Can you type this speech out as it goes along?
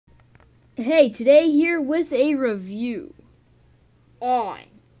Hey, today here with a review on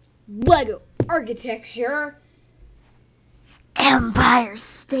Lego architecture, Empire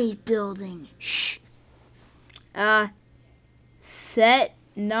State Building. Shh. Set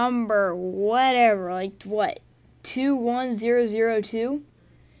number whatever, like what, 21002?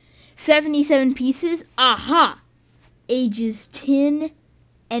 77 pieces. Aha! Ages 10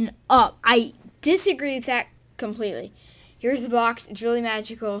 and up. I disagree with that completely. Here's the box. It's really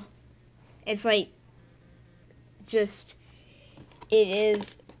magical. It's like, just, it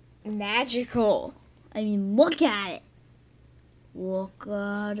is magical. I mean, look at it. Look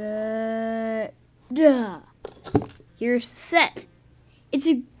at it. Duh. Here's the set. It's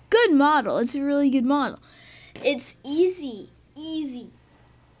a good model. It's a really good model. It's easy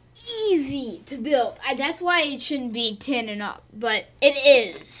to build. That's why it shouldn't be 10 and up, but it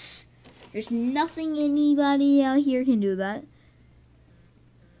is. There's nothing anybody out here can do about it.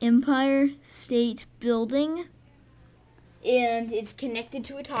 Empire State Building, and it's connected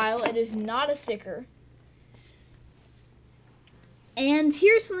to a tile. It is not a sticker. And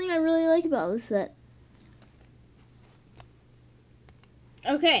here's something I really like about this set.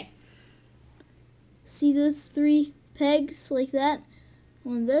 Okay, see those 3 pegs like that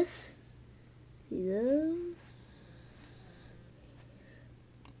on this? See those?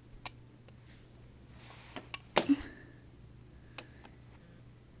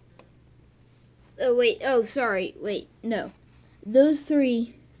 Oh, wait. Oh, sorry. Wait. No. Those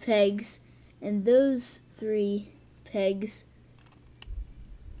 3 pegs and those 3 pegs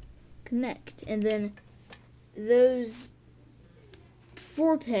connect. And then those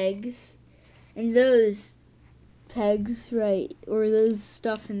 4 pegs and those pegs, right, or those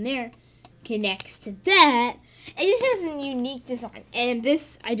stuff in there connects to that. It just has a unique design. And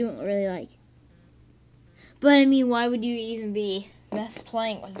this I don't really like. But, I mean, why would you even be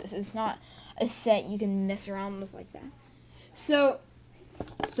playing with this? It's not a set you can mess around with like that. So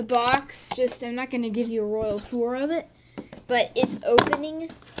the box, I'm not going to give you a royal tour of it, but its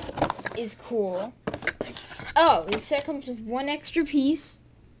opening is cool. Oh, the set comes with 1 extra piece,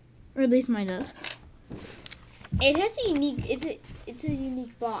 or at least mine does. It has a unique, it's a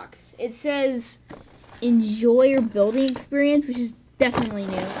unique box. It says enjoy your building experience, which is definitely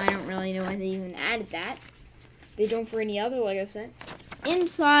new. I don't really know why they even added that. They don't for any other Lego set.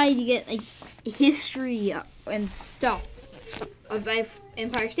 Inside, you get like history and stuff of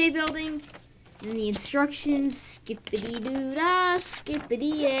Empire State Building, and the instructions. Skippity doo dah,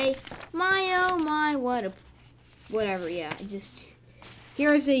 skippity a, my oh my, whatever. Yeah,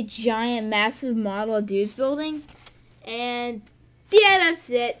 here is a giant, massive model of Dew's building, and yeah,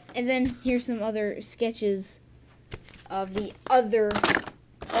 that's it. And then here's some other sketches of the other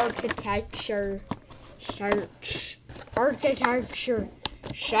architecture sites.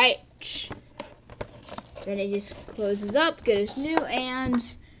 Then it just closes up, good as new,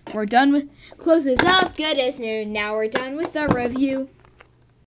 and we're done with, closes up, good as new. Now we're done with the review.